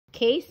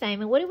Okay,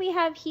 Simon, what do we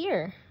have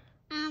here?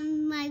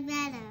 My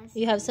letters.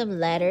 You have some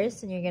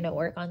letters and you're going to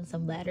work on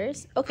some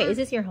letters. Okay, is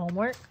this your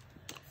homework?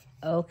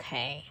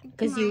 Okay.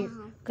 Because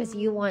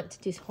you want to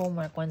do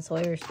homework when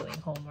Sawyer's doing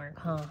homework,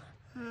 huh?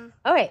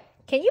 All right.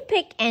 Can you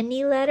pick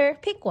any letter?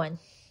 Pick one.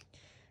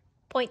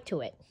 Point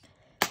to it.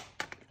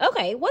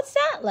 Okay, what's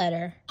that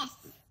letter? S.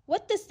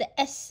 What does the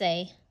S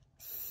say?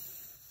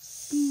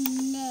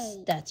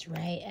 Snake. That's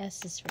right.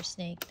 S is for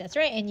snake. That's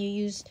right. And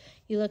you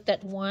looked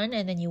at one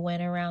and then you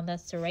went around.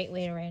 That's the right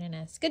way to write an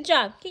S. Good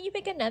job. Can you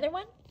pick another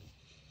one?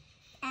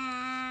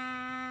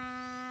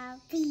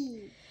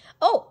 P.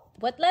 Oh,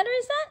 what letter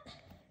is that?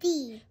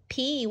 P.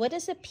 P. What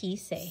does a P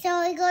say?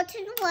 So we go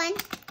to the one.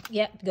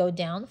 Yep. Go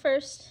down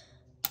first.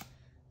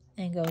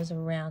 And goes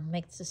around.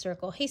 Makes a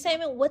circle. Hey,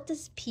 Simon, what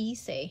does P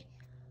say?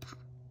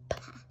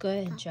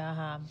 Good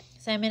job.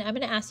 Simon, I'm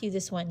going to ask you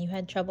this one. You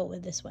had trouble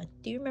with this one.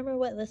 Do you remember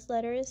what this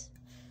letter is?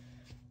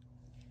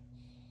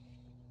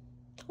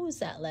 Who's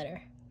that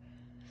letter?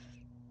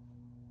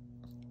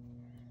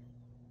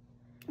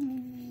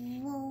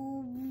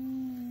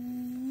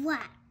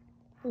 What?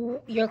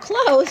 You're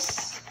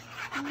close.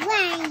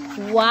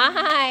 Y.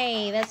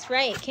 Y. That's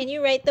right. Can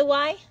you write the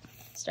Y?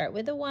 Start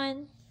with the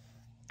 1.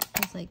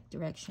 It's like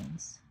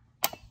directions.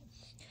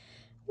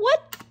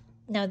 What?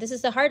 Now, this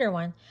is the harder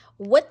one.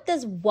 What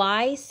does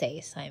Y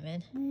say,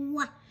 Simon?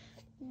 What?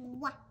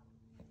 What?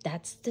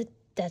 That's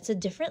a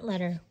different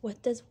letter.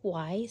 What does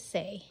Y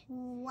say?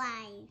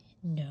 Y.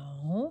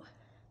 No.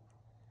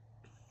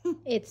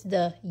 It's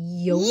the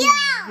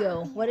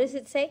yo-yo. What does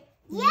it say?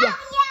 Yo, yo,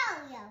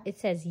 yo. It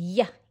says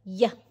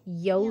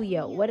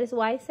yo-yo. What does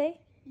Y say?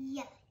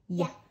 Yo,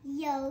 Yeah.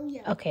 yo,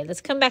 yo. Okay,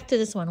 let's come back to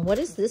this one. What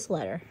is this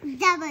letter?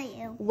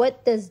 W.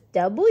 What does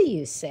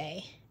W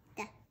say?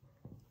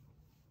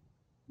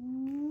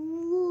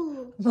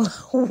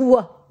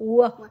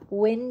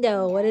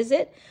 Window. What is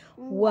it?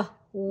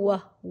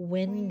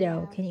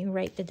 Window. Can you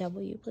write the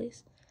W,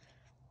 please?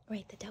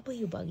 Write the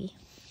W, Buggy.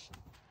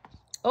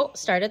 Oh,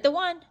 start at the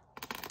 1.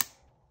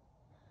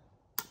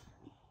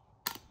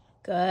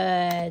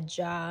 Good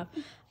job.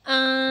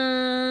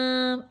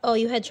 Oh,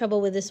 you had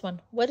trouble with this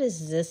one. What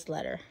is this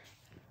letter?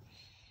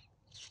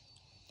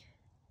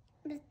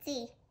 Let's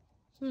see.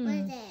 What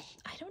is it?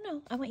 I don't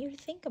know. I want you to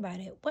think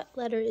about it. What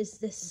letter is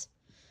this?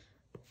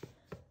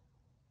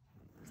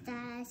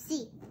 The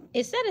C.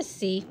 Is that a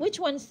C? Which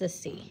one's the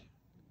C?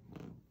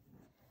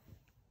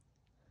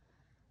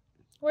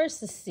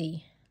 Where's the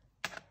C?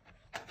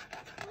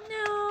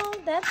 No,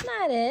 that's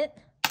not it.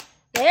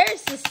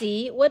 There's the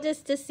C. What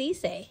does the C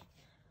say?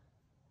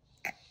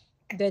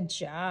 Good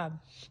job.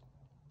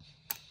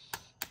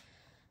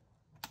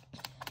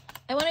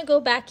 I want to go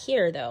back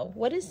here, though.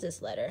 What is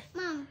this letter?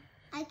 Mom,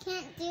 I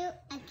can't.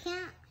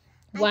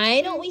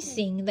 Why don't we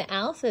sing the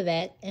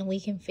alphabet and we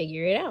can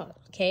figure it out,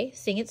 okay?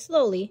 Sing it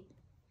slowly.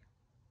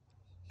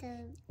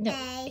 No.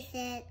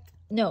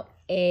 No.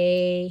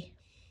 A.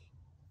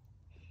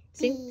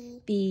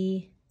 Sing.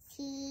 B.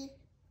 C.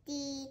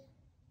 D.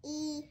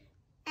 E.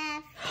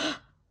 F.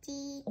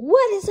 G.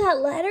 What is that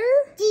letter?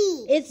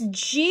 D. It's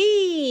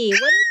G.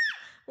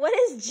 What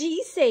does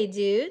G say,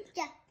 dude?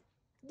 Yeah.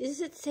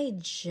 Does it say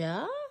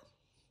ja?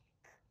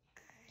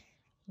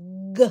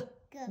 G. G.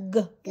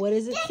 What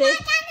does it say?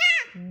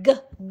 G.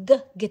 G.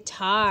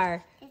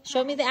 Guitar.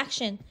 Show me the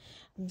action.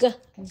 G.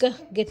 G.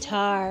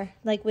 Guitar.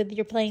 Like with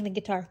you're playing the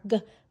guitar. G.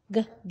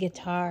 G.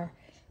 Guitar.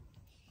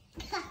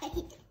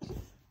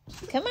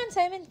 Come on,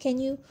 Simon. Can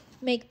you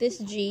make this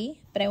G?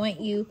 But I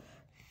want you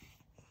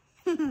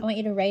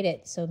to write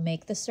it. So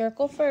make the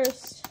circle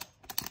first.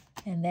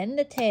 And then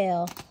the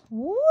tail.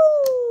 Woo!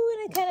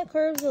 And it kind of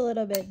curves a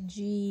little bit.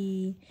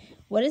 G.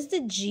 What does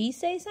the G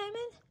say,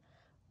 Simon?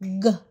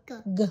 G. G.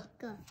 G.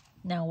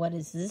 Now, what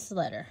is this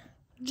letter?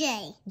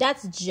 J.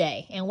 That's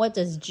J. And what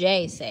does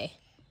J say?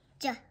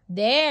 J.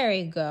 There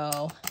we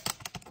go.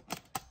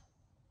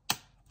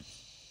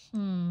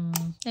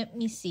 Let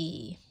me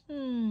see.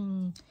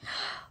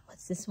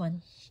 What's this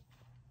one?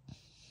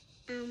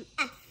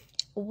 F.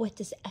 What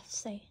does F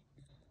say?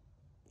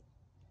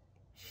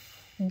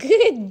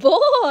 Good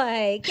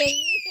boy. Can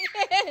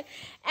you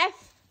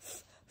F.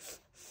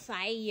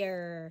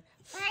 Fire.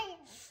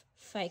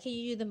 Fire. Can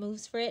you do the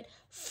moves for it?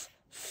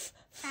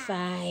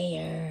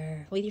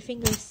 Fire. With your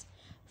fingers.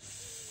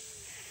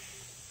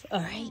 All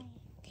right.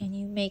 Can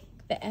you make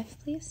the F,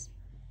 please?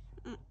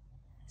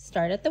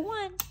 Start at the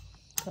 1.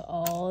 Go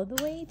all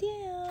the way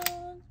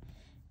down.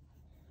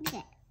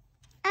 Okay.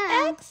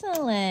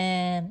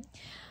 Excellent.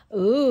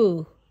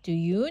 Ooh, do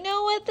you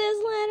know what this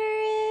letter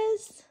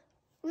is?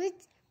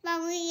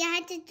 Mom, we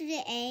have to do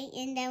the A,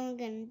 and then we're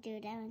going to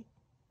do that one.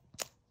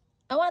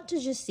 I want to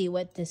just see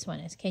what this one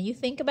is. Can you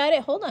think about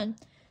it? Hold on.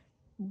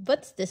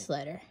 What's this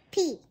letter?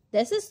 P.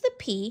 This is the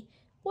P.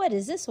 What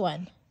is this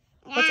one?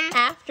 What's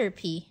after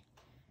P?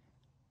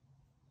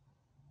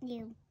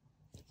 U.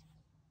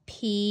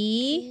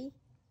 P.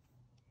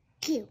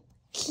 Q.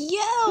 Q.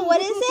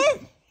 What is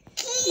it?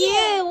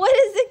 Q. What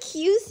does the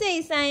Q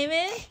say,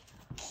 Simon?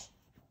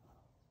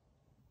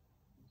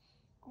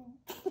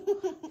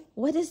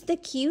 What does the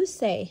Q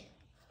say?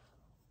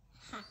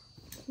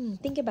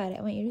 Think about it.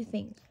 I want you to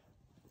think.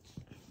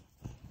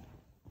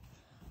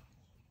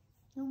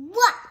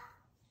 What?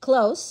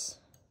 Close.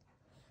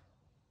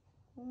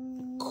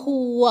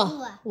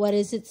 Kwa. What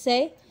does it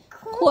say?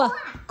 Kwa.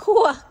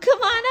 Kwa.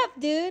 Come on up,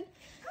 dude.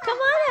 Come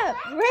on up.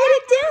 Write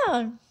it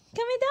down.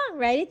 Come down.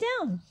 Write it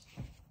down.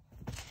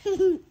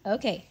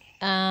 Okay.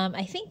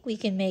 I think we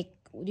can make.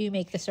 Do you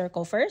make the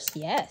circle first?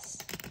 Yes.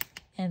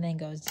 And then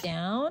goes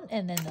down,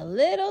 and then the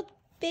little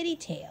bitty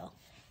tail.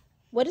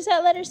 What does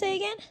that letter say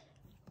again?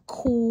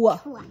 Kwa.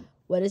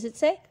 What does it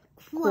say?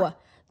 Kwa.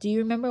 Do you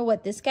remember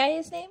what this guy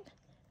is named?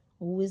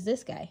 Who is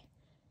this guy?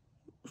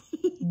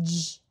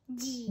 G.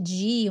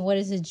 G. What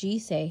does the G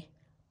say?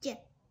 G.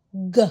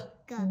 G.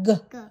 G.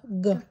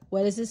 G.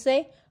 What does this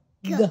say?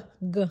 G. G.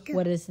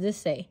 What does this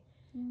say?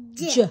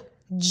 J.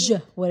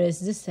 J. What does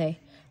this say?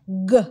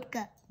 G.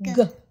 G.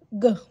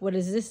 G. What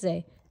does this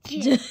say?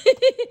 G. G.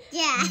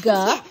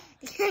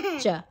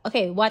 J.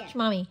 Okay, watch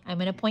mommy. I'm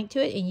going to point to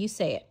it and you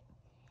say it.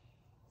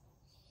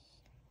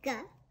 G.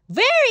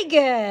 Very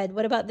good.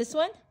 What about this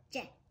one?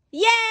 J.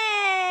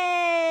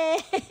 Yay!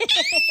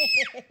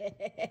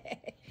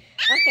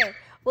 Okay,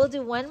 we'll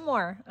do one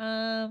more.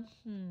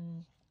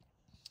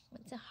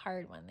 What's a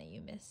hard one that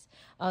you miss?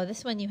 Oh,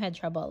 this one you had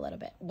trouble a little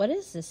bit. What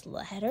is this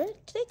letter?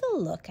 Take a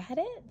look at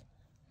it.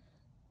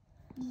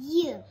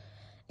 U.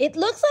 It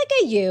looks like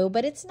a U,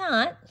 but it's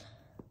not.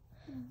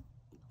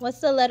 What's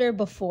the letter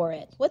before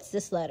it? What's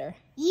this letter?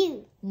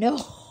 U. No.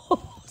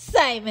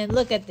 Simon,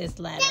 look at this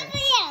letter.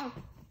 W.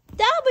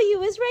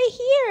 W is right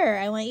here.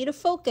 I want you to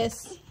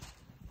focus.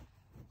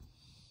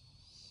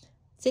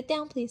 Sit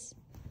down, please.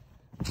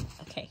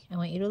 Okay, I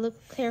want you to look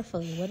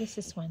carefully. What is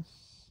this one?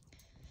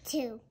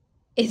 2.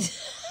 It's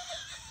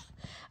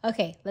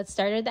okay, let's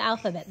start with the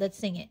alphabet. Let's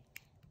sing it.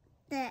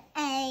 The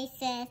A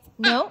says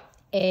No.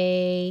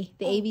 A.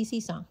 The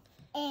ABC song.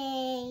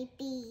 A,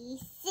 B,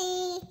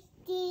 C,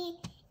 D,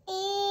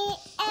 E,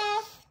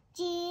 F,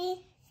 G,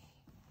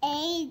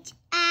 H,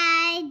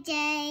 I,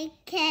 J,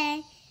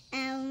 K,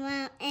 L,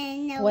 M,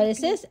 N, O, What is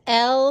this?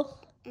 L.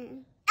 O.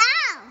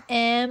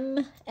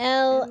 M.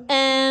 L.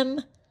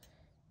 M.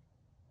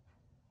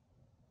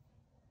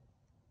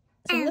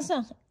 Sing the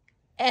song.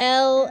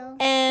 L.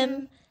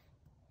 M.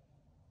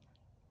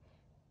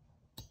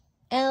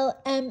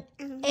 L. M.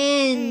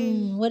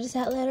 N. What is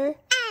that letter?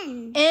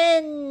 N.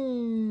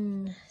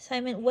 N.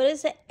 Simon, what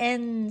does the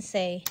N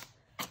say?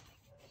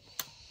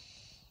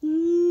 Yeah!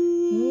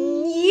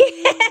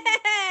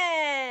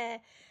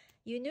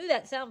 You knew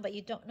that sound, but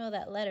you don't know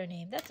that letter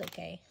name. That's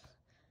okay.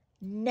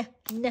 N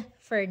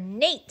for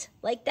Nate,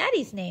 like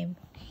Daddy's name.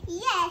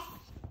 Yes.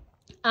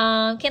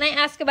 Can I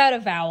ask about a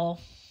vowel?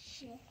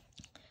 Yes.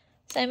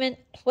 Simon,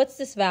 what's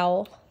this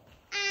vowel?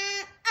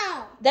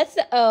 O. That's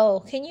the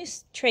O. Can you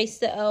trace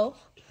the O?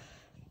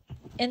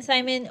 And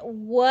Simon,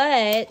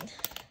 what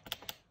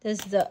does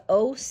the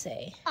O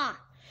say? Ah.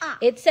 Ah.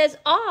 It says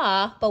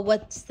ah, but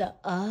what's the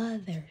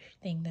other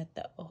thing that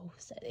the O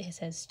says? It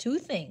says two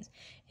things.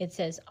 It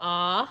says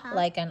ah,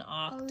 like an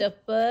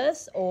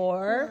octopus,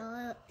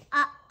 or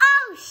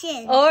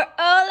Ocean. or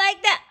oh,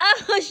 like the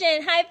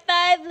ocean. High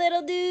five,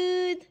 little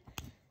dude.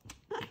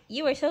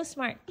 You are so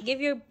smart.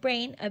 Give your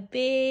brain a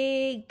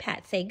big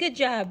pat. Say, good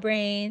job,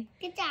 brain.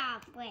 Good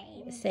job,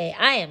 brain. Say,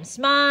 I am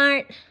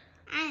smart.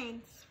 I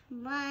am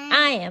smart.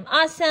 I am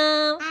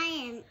awesome. I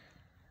am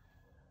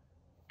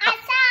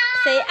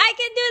awesome. Say, I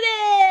can do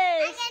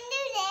I this. can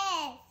do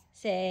this.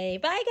 Say,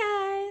 bye,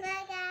 guys.